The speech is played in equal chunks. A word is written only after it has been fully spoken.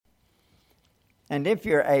And if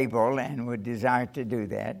you're able and would desire to do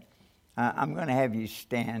that, I'm going to have you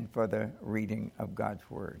stand for the reading of God's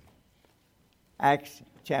Word. Acts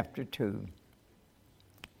chapter 2.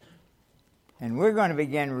 And we're going to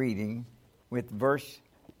begin reading with verse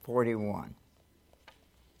 41.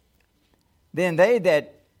 Then they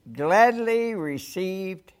that gladly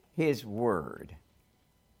received his word.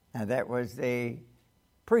 Now that was the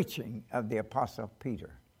preaching of the Apostle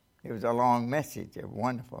Peter. It was a long message, a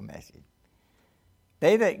wonderful message.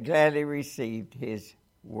 They that gladly received his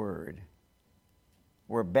word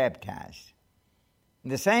were baptized.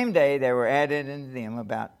 And the same day there were added unto them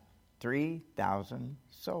about 3,000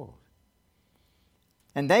 souls.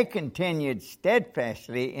 And they continued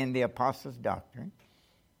steadfastly in the apostles' doctrine,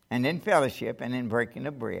 and in fellowship, and in breaking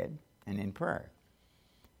of bread, and in prayer.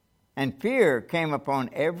 And fear came upon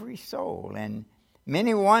every soul, and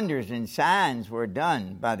many wonders and signs were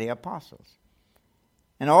done by the apostles.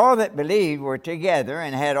 And all that believed were together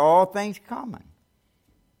and had all things common.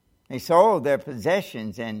 They sold their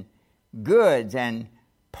possessions and goods and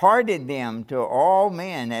parted them to all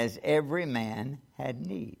men as every man had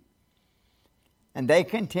need. And they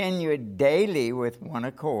continued daily with one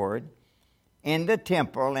accord in the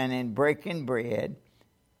temple and in breaking bread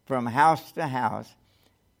from house to house,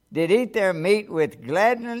 did eat their meat with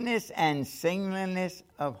gladness and singleness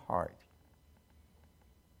of heart,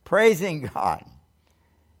 praising God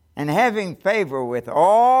and having favor with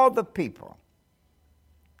all the people.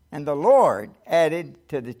 And the Lord added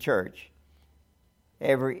to the church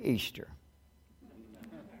every Easter.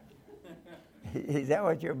 Is that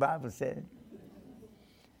what your Bible said?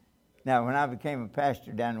 Now, when I became a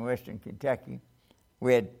pastor down in western Kentucky,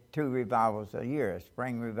 we had 2 revivals a year, a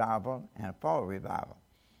spring revival and a fall revival.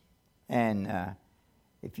 And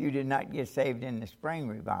if you did not get saved in the spring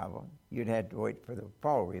revival, you'd have to wait for the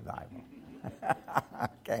fall revival.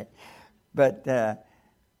 Okay. But,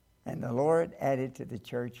 and the Lord added to the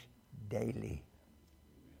church daily,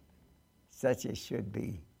 such as should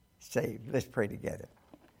be saved. Let's pray together.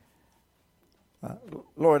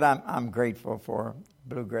 Lord, I'm grateful for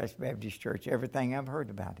Bluegrass Baptist Church, everything I've heard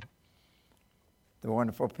about it, the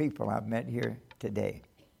wonderful people I've met here today.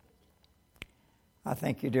 I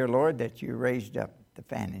thank you, dear Lord, that you raised up the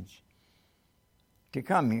Fannings to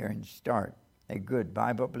come here and start a good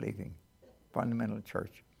Bible-believing fundamental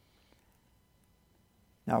church.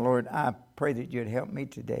 Now, Lord, I pray that you'd help me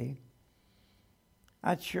today.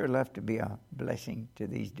 I'd sure love to be a blessing to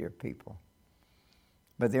these dear people.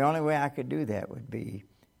 But the only way I could do that would be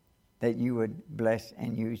that you would bless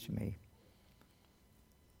and use me.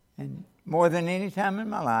 And more than any time in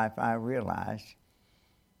my life, I realized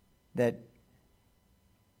that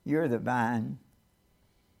you're the vine,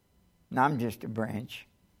 and I'm just a branch.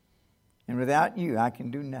 And without you, I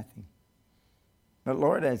can do nothing. But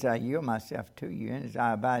Lord, as I yield myself to you, and as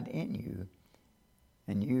I abide in you,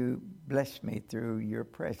 and you bless me through your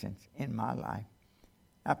presence in my life,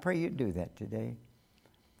 I pray you do that today.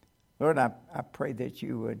 Lord, I pray that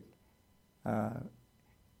you would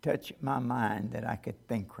touch my mind that I could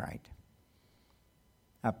think right.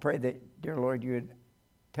 I pray that, dear Lord, you would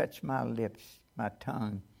touch my lips, my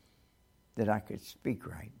tongue, that I could speak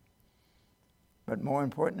right. But more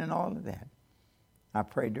important than all of that, I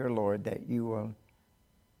pray, dear Lord, that you will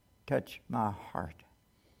touch my heart,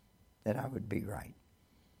 that I would be right.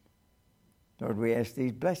 Lord, we ask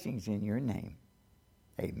these blessings in your name.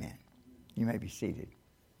 Amen. You may be seated.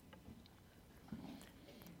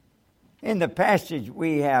 In the passage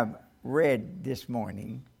we have read this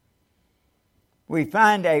morning, we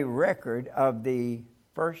find a record of the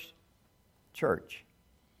first church.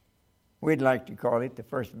 We'd like to call it the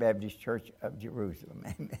First Baptist Church of Jerusalem.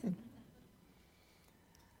 Amen.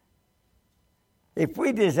 If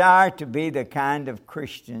we desire to be the kind of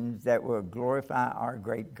Christians that will glorify our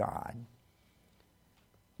great God,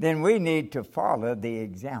 then we need to follow the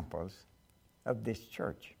examples of this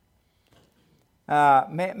church.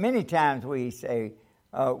 Many times we say,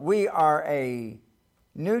 we are a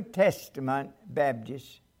New Testament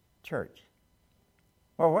Baptist church.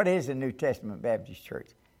 Well, what is a New Testament Baptist church?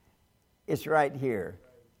 It's right here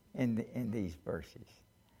in these verses.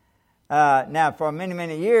 Now, for many,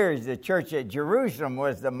 many years, the church at Jerusalem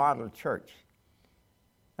was the model church.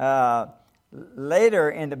 Later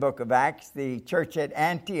in the book of Acts, the church at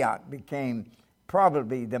Antioch became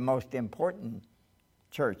probably the most important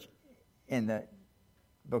church in the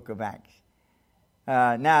book of Acts.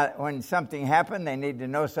 Now, when something happened, they needed to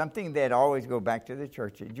know something, they'd always go back to the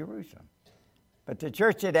church at Jerusalem. But the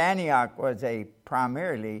church at Antioch was a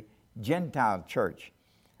primarily Gentile church,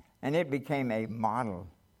 and it became a model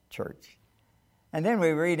church. And then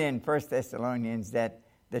we read in 1 Thessalonians that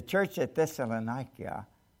the church at Thessalonica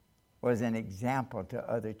was an example to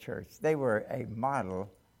other churches. They were a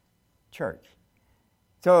model church.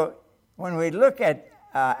 So when we look at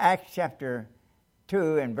Acts chapter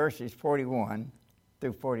 2 and verses 41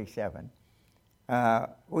 through 47,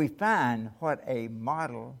 we find what a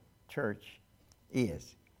model church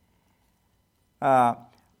is.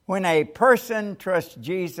 When a person trusts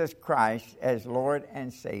Jesus Christ as Lord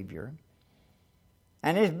and Savior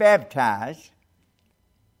and is baptized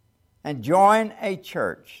and join a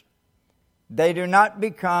church, they do not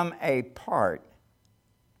become a part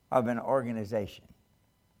of an organization.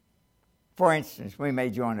 For instance, we may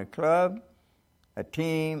join a club, a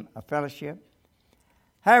team, a fellowship.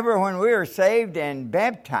 However, when we are saved and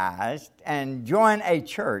baptized and join a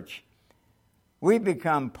church, we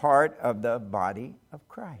become part of the body of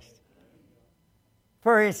Christ.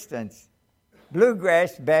 For instance,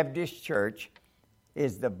 Bluegrass Baptist Church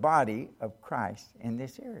is the body of Christ in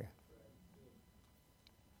this area.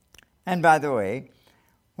 And by the way,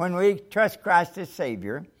 when we trust Christ as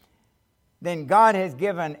Savior, then God has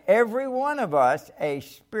given every one of us a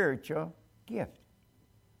spiritual gift.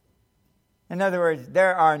 In other words,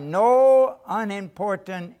 there are no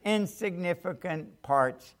unimportant, insignificant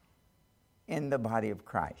parts in the body of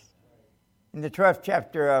Christ. In the 12th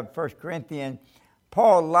chapter of 1 Corinthians,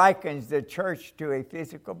 Paul likens the church to a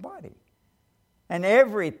physical body. And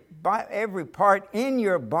every part in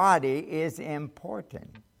your body is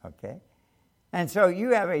important, okay? And so you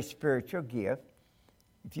have a spiritual gift.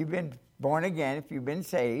 If you've been born again, if you've been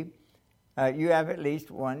saved, you have at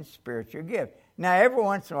least one spiritual gift. Now, every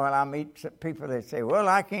once in a while, I'll meet people that say, well,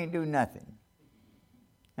 I can't do nothing.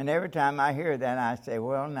 And every time I hear that, I say,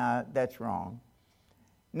 well, no, that's wrong.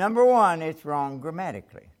 Number one, it's wrong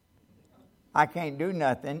grammatically. I can't do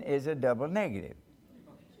nothing is a double negative.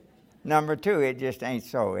 Number two, it just ain't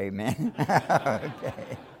so, amen?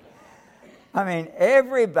 Okay. I mean,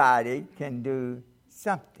 everybody can do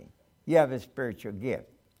something. You have a spiritual gift.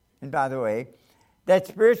 And by the way, that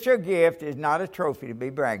spiritual gift is not a trophy to be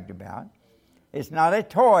bragged about. It's not a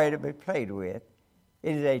toy to be played with.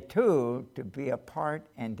 It is a tool to be a part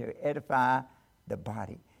and to edify the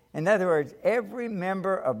body. In other words, every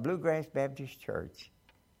member of Bluegrass Baptist Church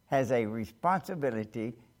has a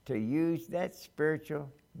responsibility to use that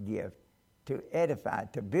spiritual gift to edify,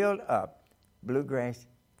 to build up Bluegrass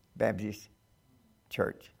Baptist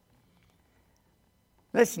Church.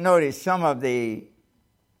 Let's notice some of the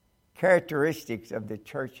characteristics of the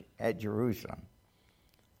church at Jerusalem,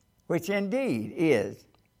 which indeed is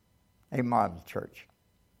a model church.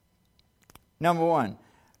 Number one,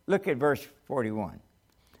 look at verse 41.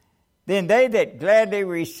 Then they that gladly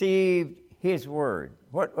received his word.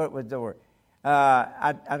 What was the word?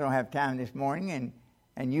 I don't have time this morning,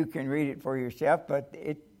 and you can read it for yourself, but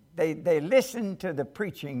they listened to the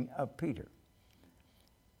preaching of Peter.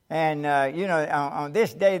 And, on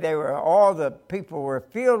this day, all the people were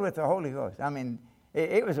filled with the Holy Ghost. I mean,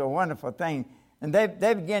 it was a wonderful thing. And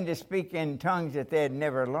they began to speak in tongues that they had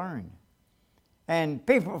never learned. And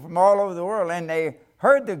people from all over the world, and they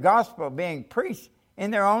heard the gospel being preached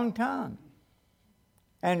in their own tongue.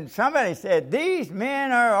 And somebody said, these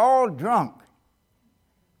men are all drunk,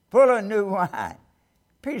 full of new wine.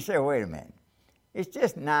 Peter said, wait a minute. It's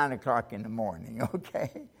just 9 o'clock in the morning,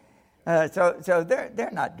 okay? So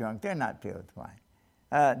they're not drunk. They're not filled with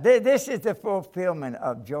wine. This is the fulfillment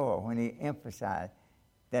of Joel when he emphasized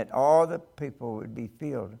that all the people would be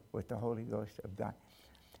filled with the Holy Ghost of God.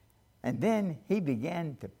 And then he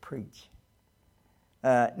began to preach.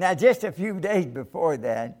 Now, just a few days before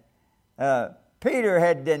that, Peter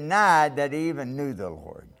had denied that he even knew the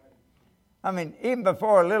Lord. I mean, even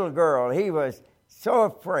before a little girl, he was so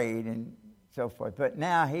afraid and so forth. But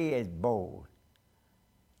now he is bold.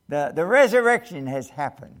 The resurrection has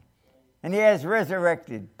happened, and he has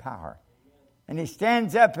resurrected power. And he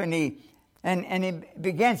stands up and he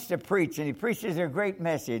begins to preach, and he preaches a great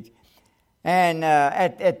message. And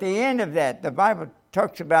at the end of that, the Bible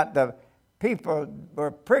talks about the people were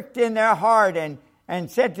pricked in their heart and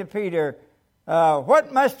said to Peter,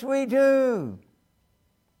 what must we do?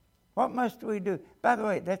 What must we do? By the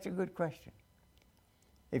way, that's a good question.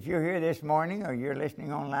 If you're here this morning or you're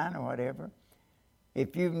listening online or whatever,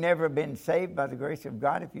 if you've never been saved by the grace of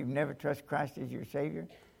God, if you've never trusted Christ as your Savior,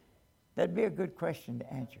 that'd be a good question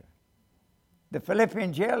to answer. The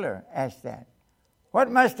Philippian jailer asked that. What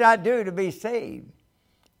must I do to be saved?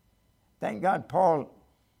 Thank God Paul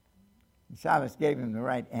and Silas gave him the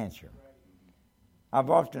right answer. I've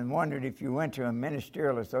often wondered if you went to a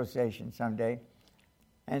ministerial association someday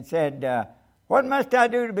and said, what must I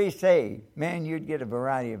do to be saved? Man, you'd get a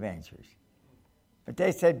variety of answers. But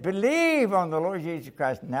they said, believe on the Lord Jesus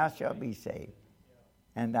Christ, and thou shalt be saved,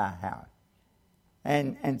 and thy house.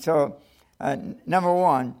 And so, number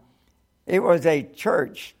one, it was a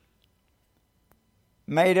church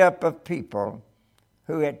made up of people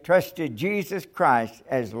who had trusted Jesus Christ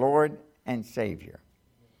as Lord and Savior.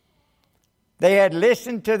 They had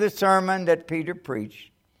listened to the sermon that Peter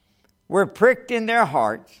preached, were pricked in their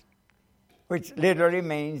hearts, which literally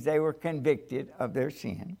means they were convicted of their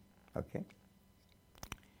sin. Okay?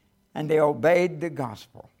 And they obeyed the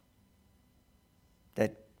gospel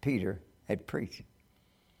that Peter had preached.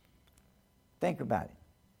 Think about it.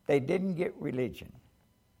 They didn't get religion.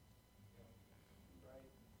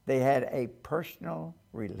 They had a personal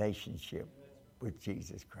relationship with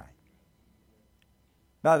Jesus Christ.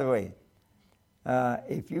 By the way,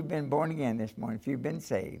 if you've been born again this morning, if you've been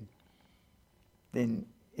saved, then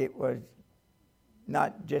it was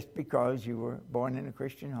not just because you were born in a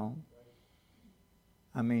Christian home.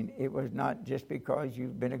 I mean, it was not just because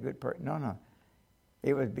you've been a good person. No.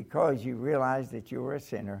 It was because you realized that you were a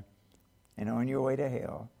sinner and on your way to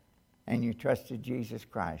hell, and you trusted Jesus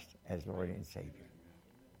Christ as Lord and Savior.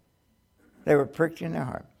 They were pricked in their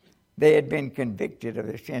heart. They had been convicted of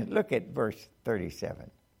their sins. Look at verse 37.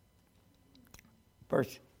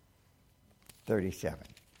 Verse 37.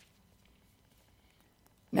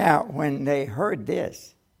 Now, when they heard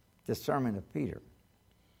this, the sermon of Peter,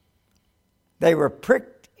 they were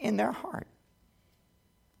pricked in their heart,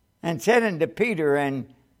 and said unto Peter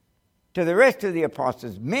and to the rest of the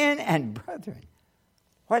apostles, men and brethren,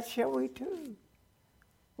 what shall we do?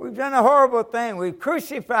 We've done a horrible thing. We've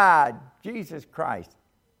crucified Jesus Christ,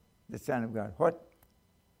 the Son of God. What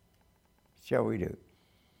shall we do?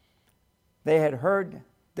 They had heard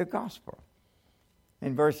the gospel.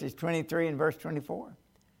 In verses 23 and verse 24,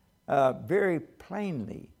 very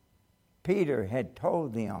plainly, Peter had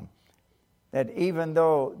told them that even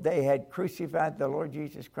though they had crucified the Lord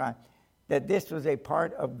Jesus Christ, that this was a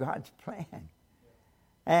part of God's plan.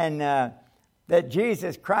 And that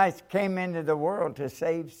Jesus Christ came into the world to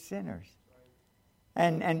save sinners.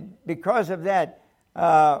 And because of that,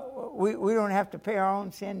 we don't have to pay our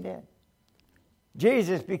own sin debt.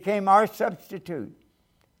 Jesus became our substitute.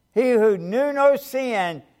 He who knew no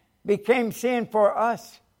sin became sin for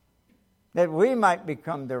us, that we might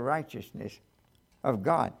become the righteousness of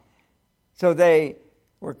God. So they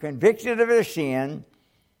were convicted of their sin,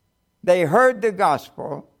 they heard the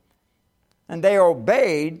gospel, and they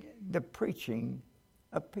obeyed the preaching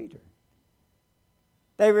of Peter.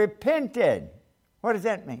 They repented. What does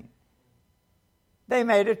that mean? They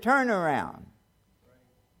made a turnaround.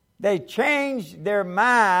 They changed their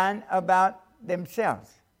mind about themselves.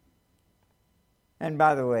 And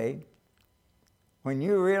by the way, when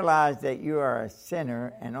you realize that you are a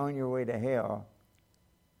sinner and on your way to hell,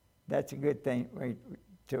 that's a good thing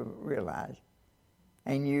to realize.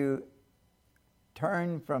 And you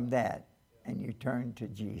turn from that and you turn to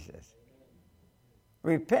Jesus.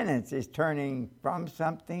 Repentance is turning from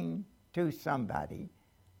something to somebody.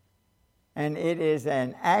 And it is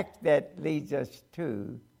an act that leads us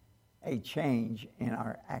to a change in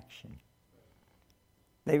our action.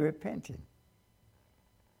 They repented.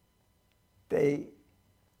 They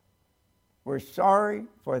were sorry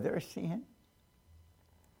for their sin.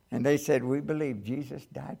 And they said, we believe Jesus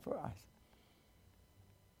died for us.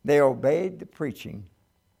 They obeyed the preaching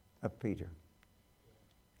of Peter.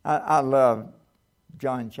 I love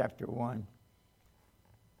John chapter 1,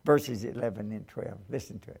 verses 11 and 12.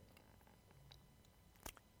 Listen to it.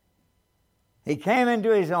 He came into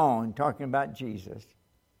his own, talking about Jesus,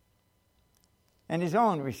 and his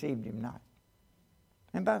own received him not.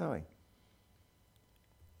 And by the way,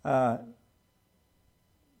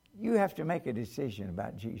 you have to make a decision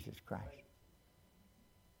about Jesus Christ.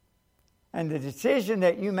 And the decision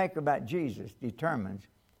that you make about Jesus determines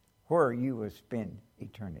where you will spend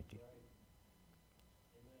eternity.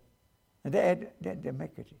 And they had to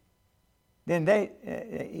make it. Then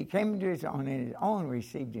he came into his own, and his own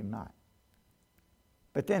received him not.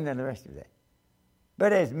 But then the rest of that.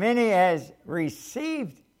 But as many as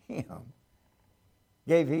received him,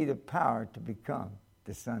 gave he the power to become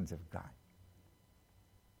the sons of God.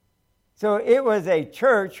 So it was a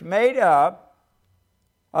church made up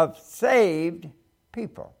of saved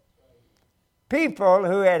people. People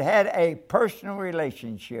who had had a personal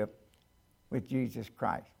relationship with Jesus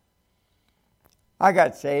Christ. I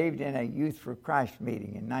got saved in a Youth for Christ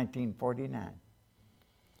meeting in 1949.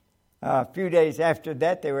 A few days after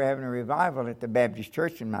that, they were having a revival at the Baptist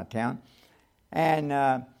church in my town. And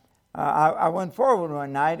I went forward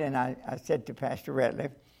one night and I said to Pastor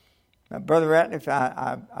Ratliff, Brother Ratliff,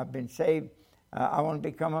 I've been saved I want to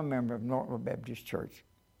become a member of Northwood Baptist Church.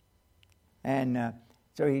 And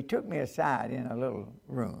so he took me aside in a little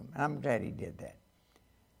room. I'm glad he did that.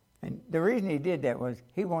 And the reason he did that was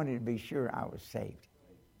he wanted to be sure I was saved.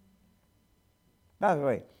 By the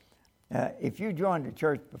way, if you joined the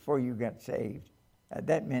church before you got saved,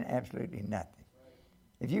 that meant absolutely nothing.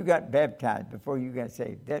 If you got baptized before you got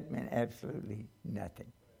saved, that meant absolutely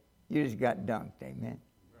nothing. You just got dunked, amen?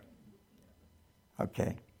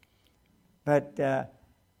 Okay. But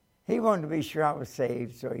he wanted to be sure I was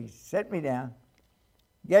saved, so he set me down,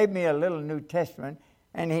 gave me a little New Testament,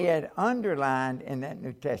 and he had underlined in that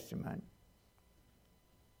New Testament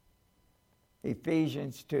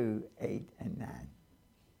Ephesians 2, 8, and 9.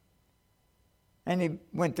 And he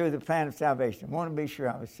went through the plan of salvation. Wanted to be sure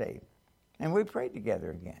I was saved. And we prayed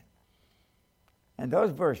together again. And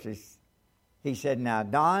those verses, he said, now,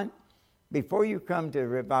 Don, before you come to the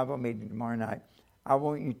revival meeting tomorrow night, I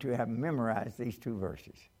want you to have memorized these 2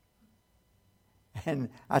 verses. And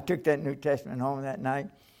I took that New Testament home that night,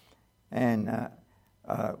 and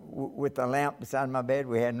with the lamp beside my bed,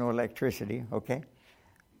 we had no electricity, okay?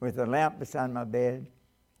 With the lamp beside my bed,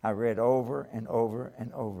 I read over and over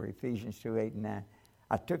and over Ephesians 2, 8, and 9.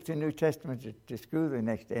 I took the New Testament to school the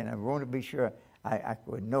next day, and I wanted to be sure I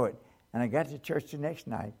would know it. And I got to church the next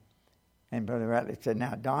night, and Brother Ratliff said,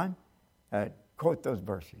 now, Don, quote those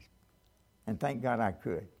verses. And thank God I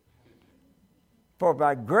could. For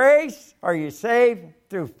by grace are you saved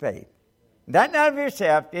through faith. That not of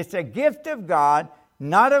yourself. It's a gift of God,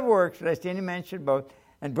 not of works, lest any man should boast.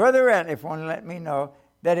 And Brother Ratliff wanted to let me know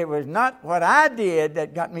that it was not what I did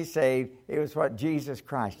that got me saved. It was what Jesus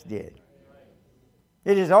Christ did.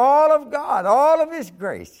 It is all of God, all of His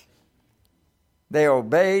grace. They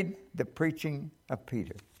obeyed the preaching of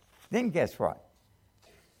Peter. Then guess what?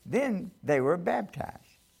 Then they were baptized.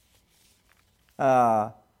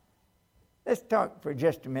 Let's talk for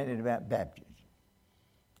just a minute about baptism.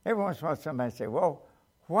 Every once in a while somebody say, well,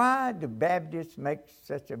 why do Baptists make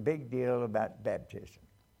such a big deal about baptism?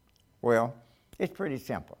 Well, it's pretty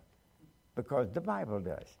simple. Because the Bible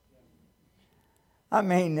does. I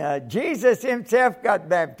mean, Jesus himself got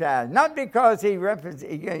baptized. Not because he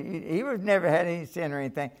was never had any sin or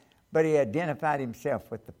anything, but he identified himself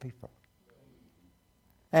with the people.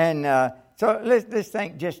 And so let's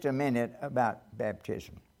think just a minute about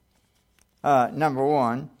baptism. Number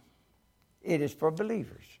one, it is for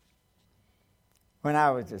believers. When I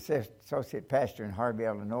was associate pastor in Harvey,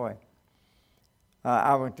 Illinois,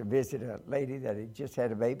 I went to visit a lady that had just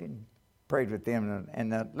had a baby and prayed with them.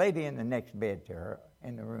 And the lady in the next bed to her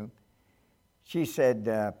in the room, she said,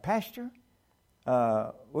 Pastor,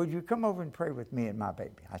 would you come over and pray with me and my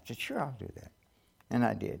baby? I said, sure, I'll do that. And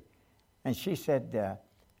I did. And she said,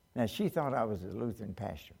 now she thought I was a Lutheran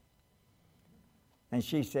pastor. And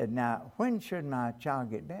she said, now, when should my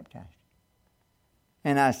child get baptized?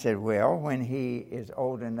 And I said, well, when he is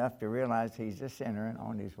old enough to realize he's a sinner and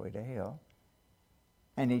on his way to hell,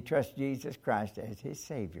 and he trusts Jesus Christ as his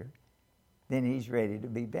Savior, then he's ready to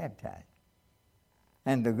be baptized.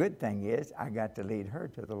 And the good thing is, I got to lead her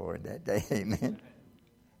to the Lord that day. Amen.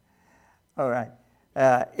 All right.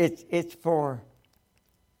 It's for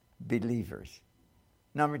believers.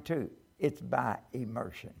 Number two, it's by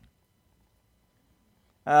immersion.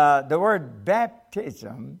 The word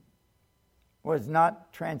baptism was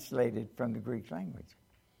not translated from the Greek language.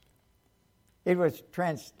 It was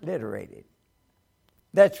transliterated.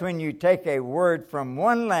 That's when you take a word from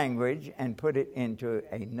one language and put it into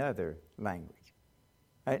another language.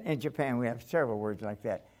 In Japan, we have several words like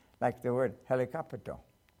that, like the word helicopter.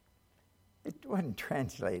 It wasn't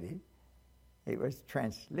translated. It was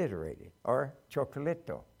transliterated, or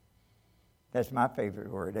chocolito. That's my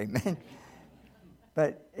favorite word, amen?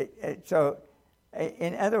 But so,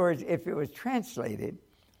 in other words, if it was translated,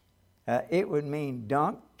 it would mean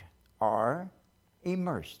dunked or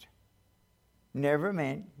immersed. Never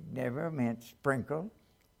meant sprinkled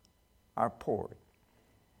or poured.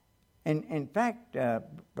 And in fact,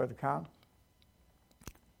 Brother Kyle,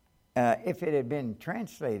 if it had been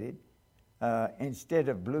translated instead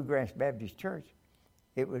of Bluegrass Baptist Church,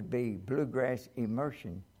 it would be Bluegrass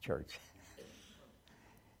Immersion Church.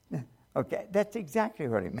 Okay, that's exactly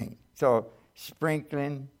what it means. So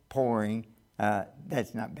sprinkling, pouring,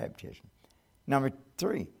 that's not baptism. Number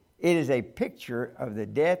three, it is a picture of the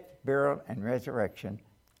death, burial, and resurrection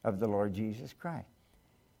of the Lord Jesus Christ.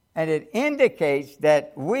 And it indicates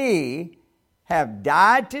that we have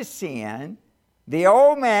died to sin, the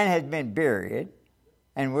old man has been buried,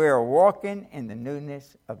 and we are walking in the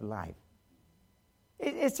newness of life.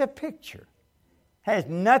 It's a picture. Has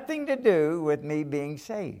nothing to do with me being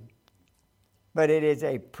saved. but it is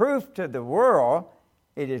a proof to the world.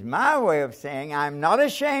 It is my way of saying I'm not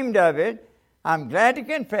ashamed of it. I'm glad to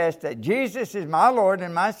confess that Jesus is my Lord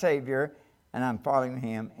and my Savior, and I'm following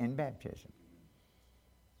Him in baptism.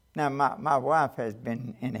 Now, my wife has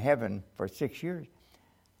been in heaven for 6 years,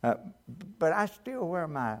 but I still wear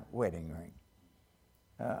my wedding ring.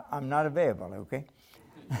 I'm not available, okay?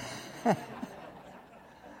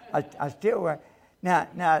 I still wear.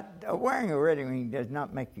 Now, wearing a wedding ring does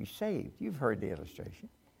not make you saved. You've heard the illustration.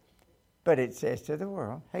 But it says to the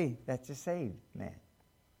world, hey, that's a saved man.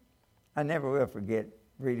 I never will forget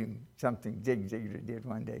reading something Zig Ziglar did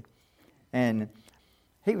one day. And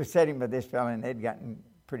he was sitting by this fellow, and they'd gotten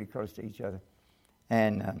pretty close to each other.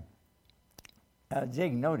 And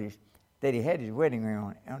Zig noticed that he had his wedding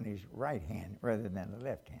ring on his right hand rather than the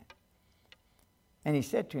left hand. And he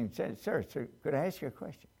said to him, sir, could I ask you a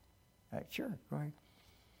question? Sure, go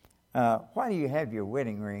ahead. Why do you have your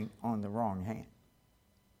wedding ring on the wrong hand?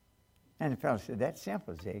 And the fellow said, that's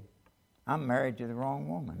simple, Zig. I'm married to the wrong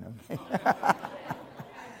woman. Okay?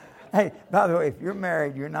 Hey, by the way, if you're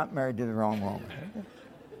married, you're not married to the wrong woman.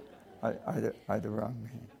 Or the wrong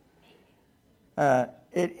man.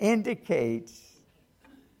 It indicates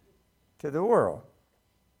to the world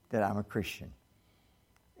that I'm a Christian.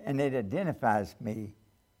 And it identifies me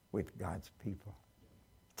with God's people.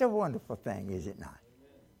 It's a wonderful thing, is it not?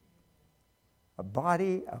 A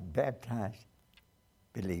body of baptized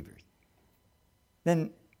believers.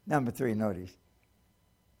 Then, number 3, notice.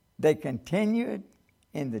 They continued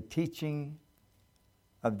in the teaching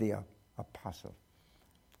of the apostles.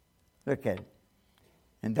 Look at it.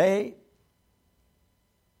 And they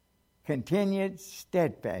continued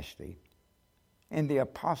steadfastly in the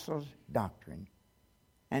apostles' doctrine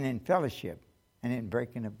and in fellowship and in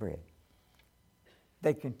breaking of bread.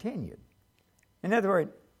 They continued. In other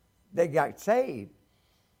words, they got saved,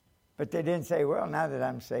 but they didn't say, well, now that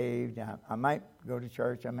I'm saved, I might go to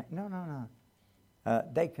church. No.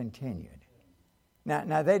 They continued.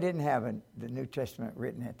 Now they didn't have the New Testament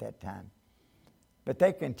written at that time, but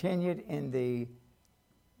they continued in the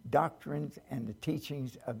doctrines and the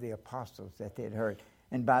teachings of the apostles that they had heard.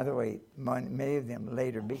 And by the way, many of them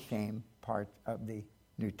later became part of the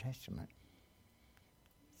New Testament.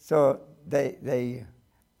 So they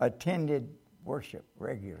attended worship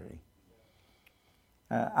regularly.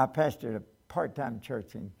 I pastored a part-time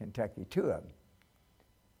church in Kentucky, 2 of them.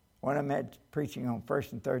 One of them had preaching on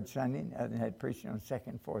first and third Sunday, and the other had preaching on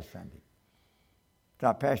second and fourth Sunday. So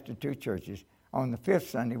I pastored 2 churches. On the 5th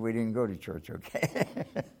Sunday, we didn't go to church, okay?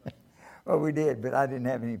 Well, we did, but I didn't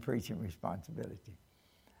have any preaching responsibility.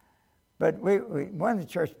 But one of the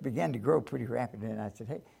churches began to grow pretty rapidly, and I said,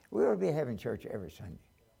 hey, we ought to be having church every Sunday.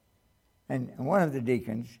 And one of the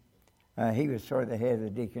deacons, he was sort of the head of the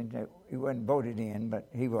deacons. He wasn't voted in, but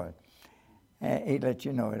he was. He'd let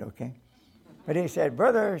you know it, okay? But he said,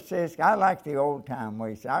 Brother Sisk, I like the old-time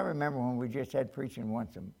way. He said, I remember when we just had preaching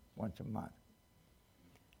once a month.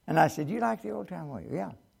 And I said, you like the old-time way?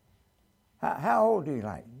 Yeah. How old do you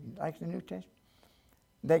like? You like the New Testament?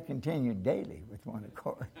 They continued daily with one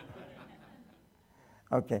accord.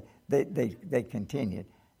 Okay, they continued.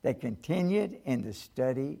 They continued in the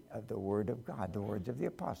study of the Word of God, the words of the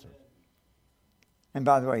apostles. And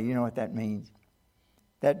by the way, you know what that means?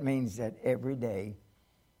 That means that every day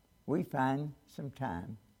we find some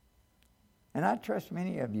time, and I trust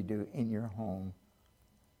many of you do in your home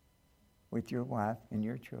with your wife and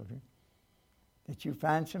your children, that you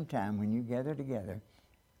find some time when you gather together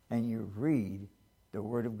and you read the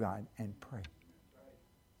Word of God and pray.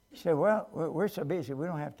 You say, well, we're so busy, we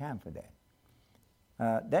don't have time for that.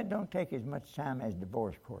 That don't take as much time as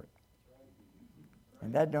divorce court.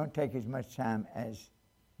 And that don't take as much time as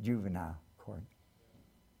juvenile court.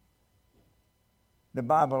 The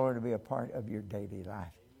Bible ought to be a part of your daily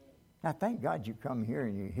life. Now, thank God you come here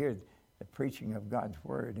and you hear the preaching of God's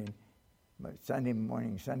Word and Sunday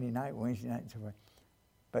morning, Sunday night, Wednesday night, and so forth.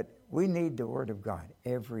 But we need the Word of God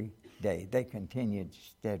every day. They continued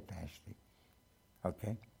steadfastly.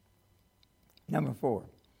 Okay? Number 4,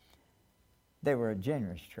 they were a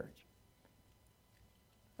generous church.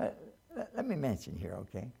 Let me mention here,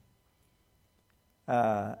 okay?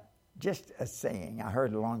 Just a saying I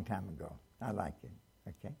heard a long time ago. I like it,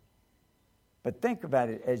 okay? But think about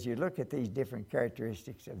it as you look at these different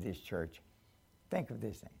characteristics of this church. Think of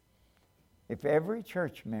this thing. If every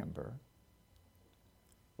church member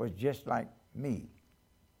was just like me,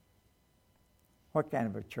 what kind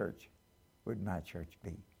of a church would my church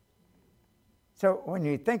be? So when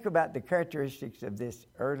you think about the characteristics of this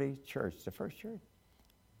early church, the first church,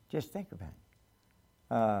 just think about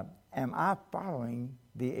it. Am I following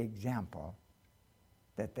the example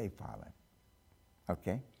that they followed?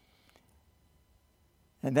 Okay?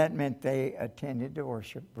 And that meant they attended to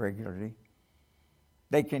worship regularly.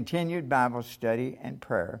 They continued Bible study and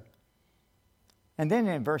prayer. And then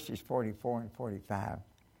in verses 44 and 45.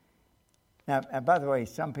 Now, by the way,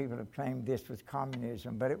 some people have claimed this was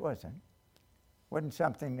communism, but it wasn't. It wasn't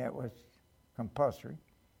something that was compulsory.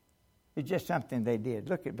 It's just something they did.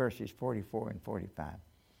 Look at verses 44 and 45.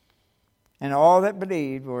 And all that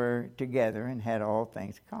believed were together and had all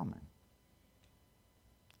things common,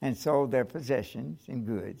 and sold their possessions and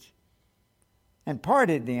goods, and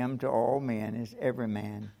parted them to all men as every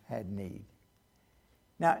man had need.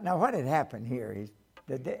 Now what had happened here is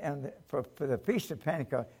that for the Feast of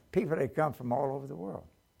Pentecost, people had come from all over the world.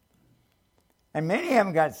 And many of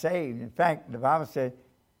them got saved. In fact, the Bible said,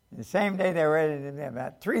 the same day they were added to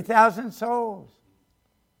about 3,000 souls.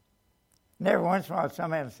 And every once in a while,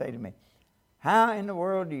 somebody will say to me, how in the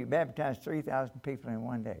world do you baptize 3,000 people in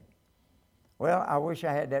one day? Well, I wish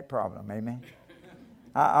I had that problem, amen?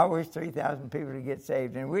 I wish 3,000 people to get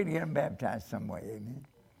saved, and we'd get them baptized some way, amen?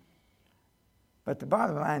 But the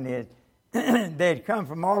bottom line is, they'd come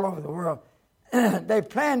from all over the world. They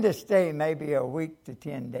planned to stay maybe a week to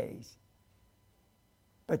 10 days.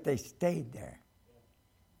 But they stayed there.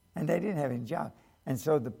 And they didn't have any jobs. And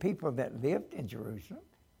so the people that lived in Jerusalem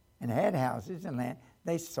and had houses and land,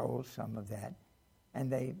 they sold some of that,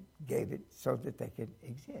 and they gave it so that they could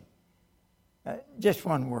exist. Just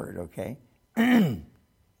one word, okay?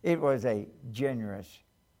 It was a generous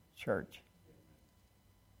church.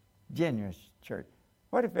 Generous church.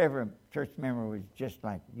 What if every church member was just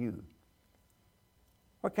like you?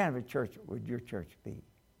 What kind of a church would your church be?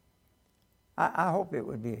 I hope it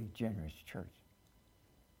would be a generous church.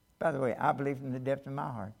 By the way, I believe from the depth of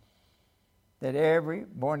my heart that every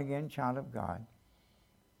born-again child of God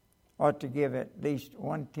ought to give at least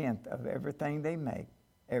 1/10 of everything they make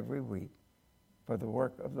every week for the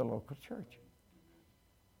work of the local church.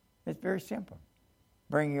 It's very simple.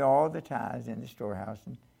 Bring you all the tithes in the storehouse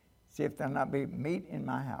and see if there'll not be meat in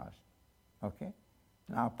my house. Okay?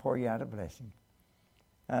 And I'll pour you out a blessing.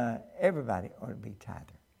 Everybody ought to be tither.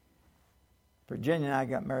 Virginia and I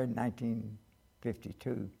got married in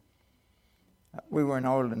 1952. We weren't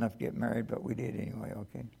old enough to get married, but we did anyway,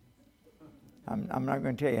 okay? I'm not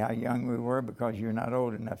going to tell you how young we were because you're not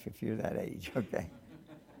old enough if you're that age, okay?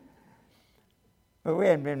 But we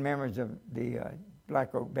hadn't been members of the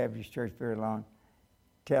Black Oak Baptist Church very long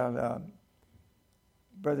till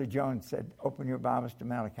Brother Jones said, open your Bibles to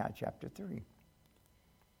Malachi chapter 3.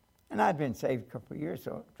 And I'd been saved a couple of years,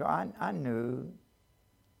 so I knew,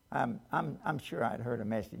 I'm sure I'd heard a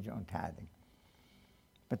message on tithing.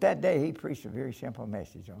 But that day he preached a very simple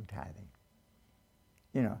message on tithing.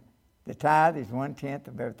 You know, the tithe is 1/10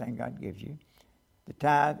 of everything God gives you. The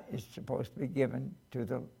tithe is supposed to be given to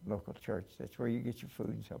the local church. That's where you get your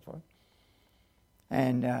food and so forth.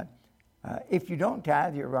 And if you don't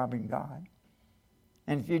tithe, you're robbing God.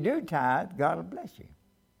 And if you do tithe, God will bless you.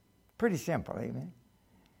 Pretty simple, amen?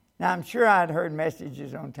 Now, I'm sure I'd heard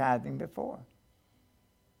messages on tithing before.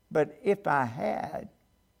 But if I had,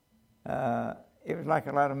 it was like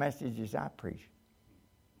a lot of messages I preached.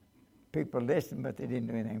 People listened, but they didn't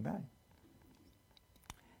do anything about it.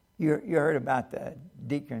 You heard about the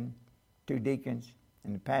two deacons,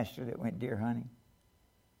 and the pastor that went deer hunting.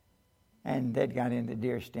 And they'd got in the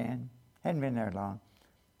deer stand. Hadn't been there long.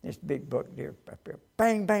 This big buck deer up there.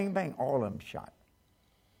 Bang, bang, bang. All of them shot.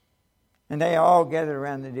 And they all gathered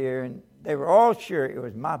around the deer, and they were all sure it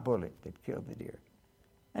was my bullet that killed the deer.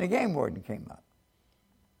 And a game warden came up.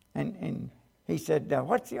 And he said,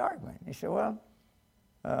 what's the argument? He said, well,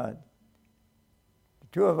 the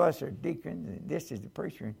two of us are deacons, and this is the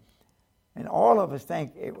preacher. And all of us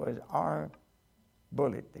think it was our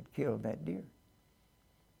bullet that killed that deer.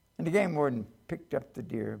 And the game warden picked up the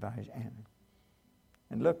deer by his antler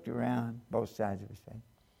and looked around both sides of his face.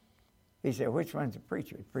 He said, which one's the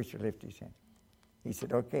preacher? The preacher lifted his hand. He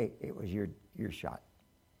said, okay, it was your shot.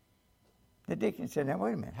 The deacon said, now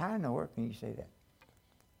wait a minute, how in the world can you say that?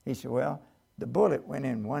 He said, well, the bullet went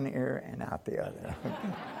in one ear and out the other.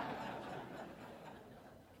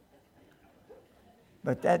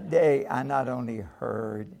 But that day, I not only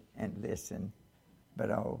heard and listened, but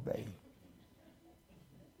I obeyed.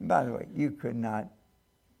 And by the way, you could not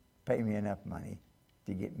pay me enough money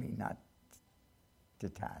to get me not to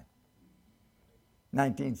tithe.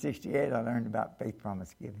 1968, I learned about faith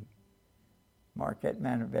promise giving. Marquette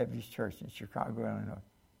Manor Baptist Church in Chicago, Illinois.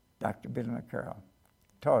 Dr. Billy McCarroll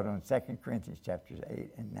taught on 2 Corinthians chapters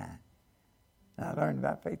 8 and 9. And I learned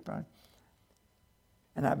about faith promise.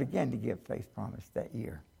 And I began to give faith promise that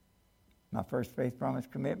year. My first faith promise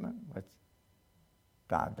commitment was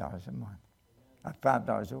 $5 a month.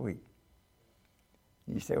 $5 a week.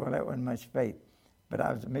 You say, well, that wasn't much faith. But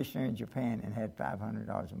I was a missionary in Japan and had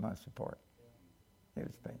 $500 a month support. It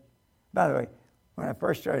was faith. By the way, when I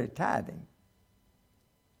first started tithing,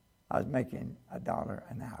 I was making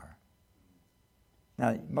 $1 an hour.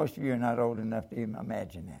 Now, most of you are not old enough to even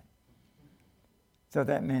imagine that. So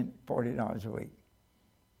that meant $40 a week.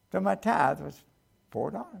 So my tithe was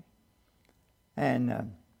 $4.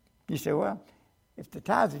 And you say, well, if the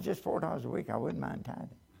tithe is just $4 a week, I wouldn't mind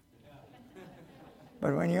tithing.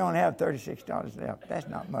 But when you only have $36 left, that's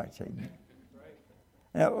not much.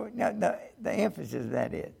 Now, the emphasis of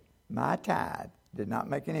that is, my tithe did not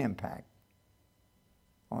make an impact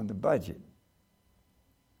on the budget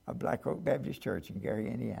of Black Oak Baptist Church in Gary,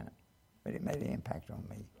 Indiana, but it made an impact on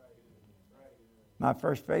me. My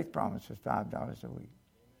first faith promise was $5 a week.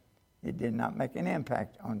 It did not make an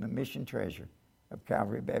impact on the mission treasure of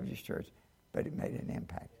Calvary Baptist Church, but it made an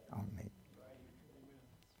impact on me.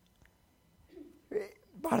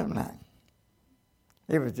 Bottom line,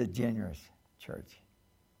 it was a generous church.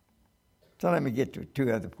 So let me get to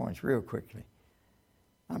two other points real quickly.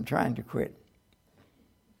 I'm trying to quit,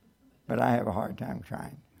 but I have a hard time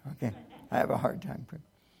trying. Okay? I have a hard time quitting.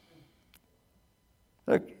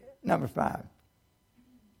 Look, number 5.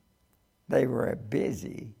 They were a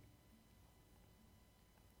busy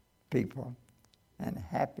people and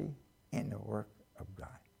happy in the work of God.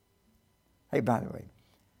 Hey, by the way,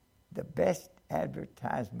 the best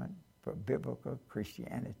advertisement for biblical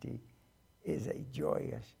Christianity is a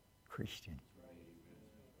joyous Christian.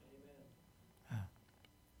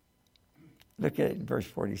 Look at it in verse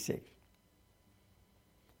 46.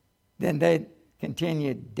 Then they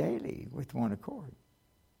continued daily with one accord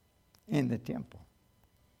in the temple.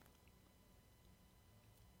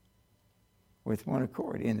 With one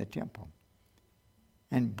accord in the temple.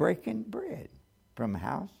 And breaking bread from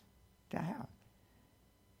house to house.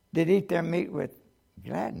 Did eat their meat with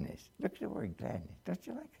gladness. Look at the word gladness. Don't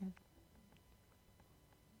you like that?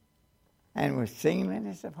 And with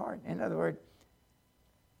singleness of heart. In other words,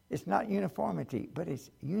 it's not uniformity, but it's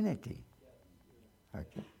unity.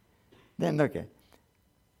 Okay. Then look at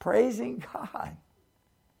praising God.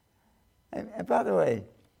 And by the way,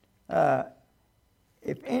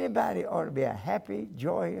 if anybody ought to be a happy,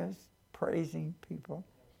 joyous, praising people,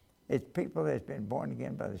 it's people that's been born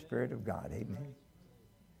again by the Spirit of God. Amen.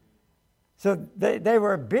 So they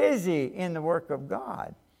were busy in the work of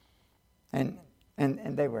God. And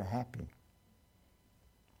they were happy.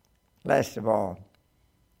 Last of all,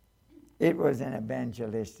 it was an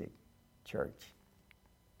evangelistic church.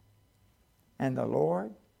 And the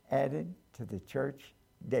Lord added to the church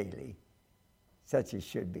daily such as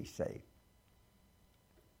should be saved.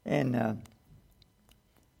 In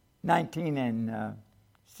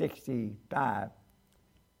 1965,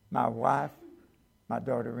 my wife, my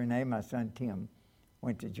daughter Renee, my son Tim,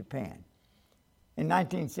 went to Japan. In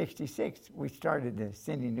 1966, we started the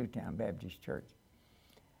Cindy Newtown Baptist Church.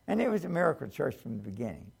 And it was a miracle church from the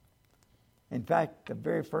beginning. In fact, the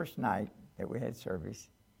very first night that we had service,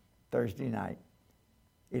 Thursday night,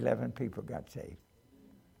 11 people got saved.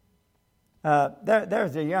 There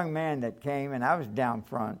was a young man that came, and I was down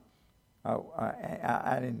front,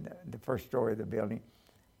 out in the first story of the building.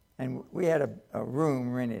 And we had a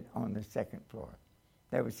room rented on the second floor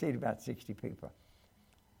that would seat about 60 people.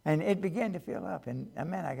 And it began to fill up. And,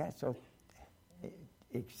 man, I got so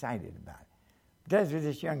excited about it. There's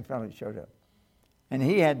this young fellow that showed up. And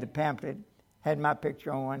he had the pamphlet, had my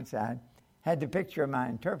picture on one side, had the picture of my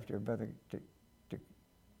interpreter, Brother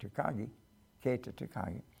Takagi, Keita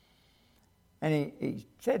Takagi. And he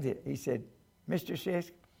said it. He said, Mr.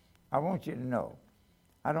 Sisk, I want you to know,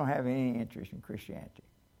 I don't have any interest in Christianity.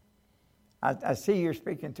 I see you're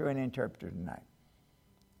speaking through an interpreter tonight.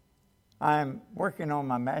 I'm working on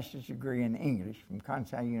my master's degree in English from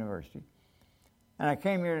Kansai University, and I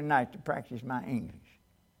came here tonight to practice my English.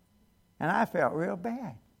 And I felt real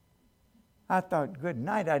bad. I thought, good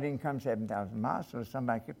night, I didn't come 7,000 miles so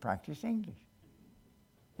somebody could practice English.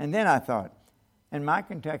 And then I thought, and my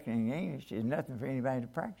Kentucky English is nothing for anybody to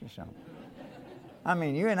practice on. I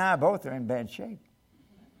mean, you and I both are in bad shape.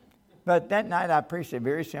 But that night I preached a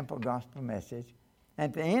very simple gospel message.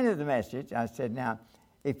 At the end of the message, I said, now,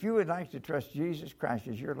 if you would like to trust Jesus Christ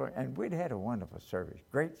as your Lord, and we'd had a wonderful service,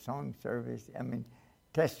 great song service,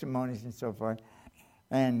 testimonies and so forth.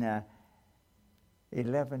 And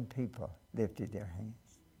 11 people lifted their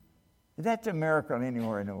hands. That's a miracle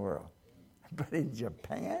anywhere in the world. But in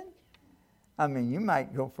Japan, you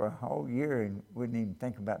might go for a whole year and wouldn't even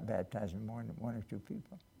think about baptizing more than 1 or 2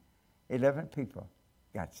 people. 11 people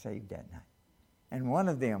got saved that night. And one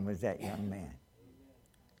of them was that young man.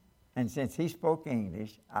 And since he spoke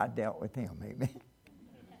English, I dealt with him. Amen.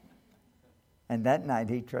 And that night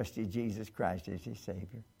he trusted Jesus Christ as his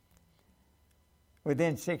Savior.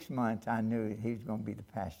 Within 6 months, I knew he was going to be the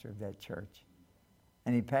pastor of that church.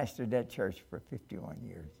 And he pastored that church for 51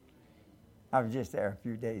 years. I was just there a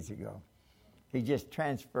few days ago. He just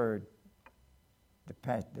transferred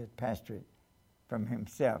the pastorate from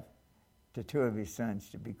himself to 2 of his sons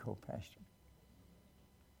to be co-pastor.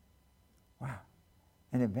 Wow.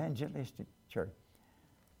 An evangelistic church.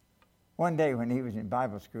 One day when he was in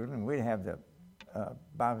Bible school, and we'd have the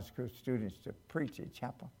Bible school students to preach at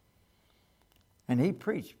chapel, and he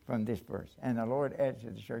preached from this verse, and the Lord added to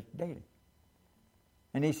the church daily.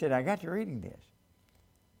 And he said, I got to reading this.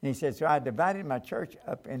 And he said, so I divided my church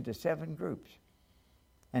up into 7 groups.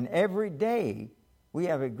 And every day we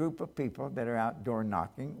have a group of people that are out door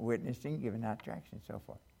knocking, witnessing, giving out tracts, and so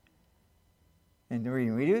forth. And the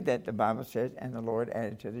reason we do that, the Bible says, and the Lord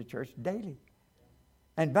added to the church daily.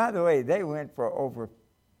 And by the way, they went for over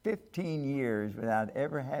 15 years without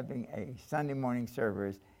ever having a Sunday morning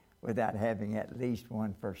service without having at least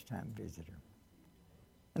one first-time visitor.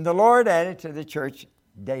 And the Lord added to the church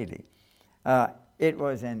daily. It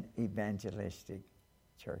was an evangelistic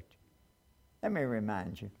church. Let me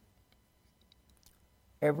remind you,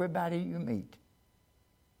 everybody you meet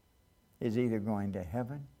is either going to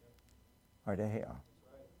heaven or to hell.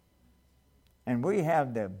 And we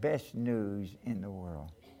have the best news in the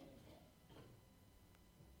world.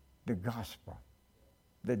 The gospel.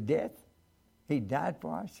 The death, he died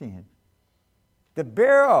for our sin. The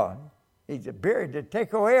burial, he's buried to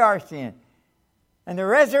take away our sin. And the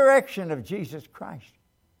resurrection of Jesus Christ.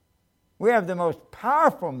 We have the most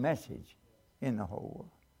powerful message in the whole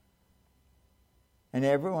world. And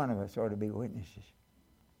every one of us ought to be witnesses.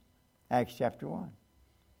 Acts chapter 1.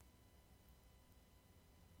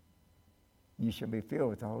 You shall be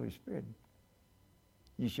filled with the Holy Spirit.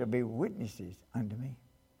 You shall be witnesses unto me,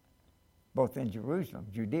 both in Jerusalem,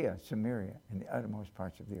 Judea, Samaria, and the uttermost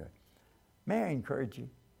parts of the earth. May I encourage you,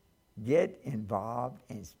 get involved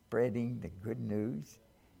in spreading the good news.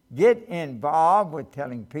 Get involved with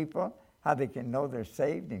telling people how they can know they're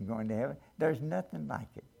saved and going to heaven. There's nothing like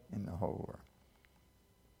it in the whole world.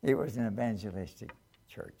 It was an evangelistic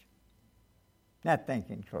church. Now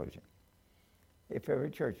think in closing. If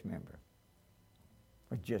every church member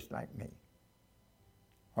was just like me,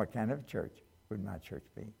 what kind of church would my church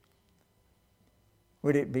be?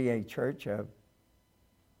 Would it be a church of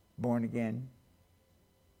born-again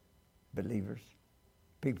believers,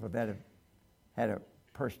 people that have had a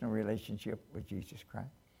personal relationship with Jesus Christ?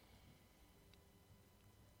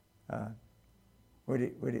 Would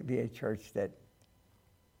it be a church that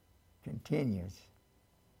continues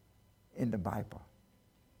in the Bible,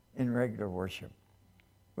 in regular worship?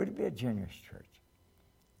 Would it be a generous church?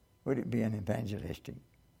 Would it be an evangelistic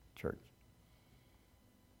church?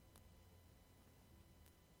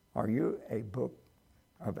 Are you a book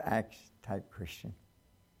of Acts type Christian?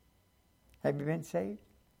 Have you been saved?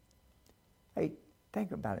 Hey,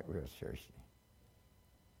 think about it real seriously.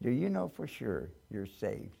 Do you know for sure you're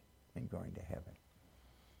saved and going to heaven?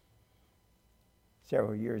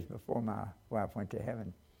 Several years before my wife went to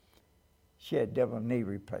heaven, she had double knee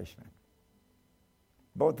replacement.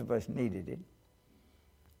 Both of us needed it.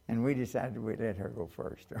 And we decided we'd let her go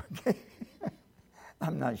first, okay?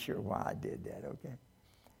 I'm not sure why I did that, okay?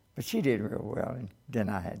 But she did real well, and then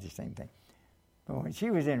I had the same thing. But when she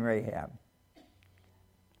was in rehab,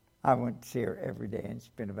 I went to see her every day and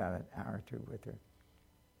spent about an hour or two with her.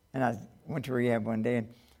 And I went to rehab one day,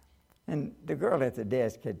 and the girl at the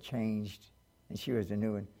desk had changed, and she was a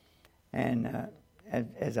new one. And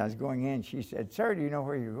as I was going in, she said, "Sir, do you know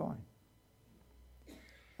where you're going?"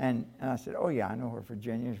 And I said, "Oh, yeah, I know where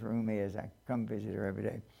Virginia's room is. I come visit her every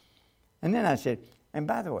day." And then I said, "And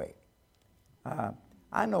by the way,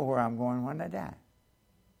 I know where I'm going when I die."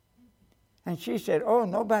 And she said, "Oh,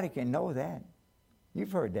 nobody can know that."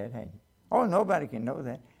 You've heard that, haven't you? "Oh, nobody can know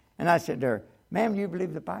that." And I said to her, "Ma'am, do you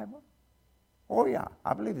believe the Bible?" "Oh, yeah,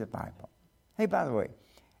 I believe the Bible." Hey, by the way,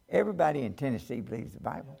 everybody in Tennessee believes the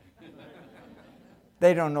Bible.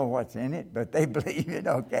 They don't know what's in it, but they believe it,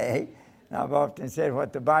 okay? And I've often said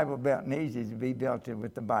what the Bible Belt needs is to be belted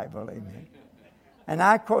with the Bible, amen. And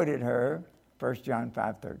I quoted her 1 John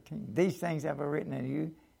 5:13. "These things have I written unto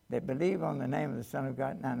you that believe on the name of the Son of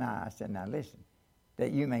God." Now, I said, now listen,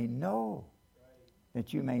 that you may know,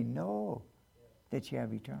 that you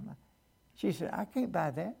have eternal life. She said, "I can't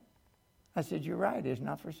buy that." I said, "You're right, it's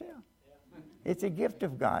not for sale. It's a gift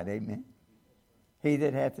of God, amen. He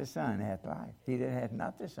that hath the Son hath life. He that hath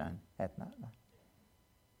not the Son hath not life."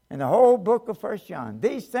 And the whole book of 1 John,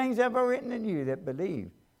 "These things have I written in you that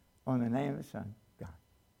believe on the name of the Son, God,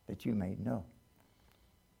 that you may know.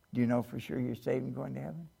 Do you know for sure you're saved and going to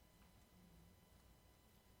heaven?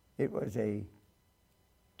 It was a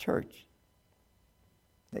church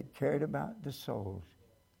that cared about the souls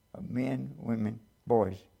of men, women,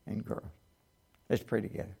 boys, and girls. Let's pray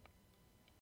together.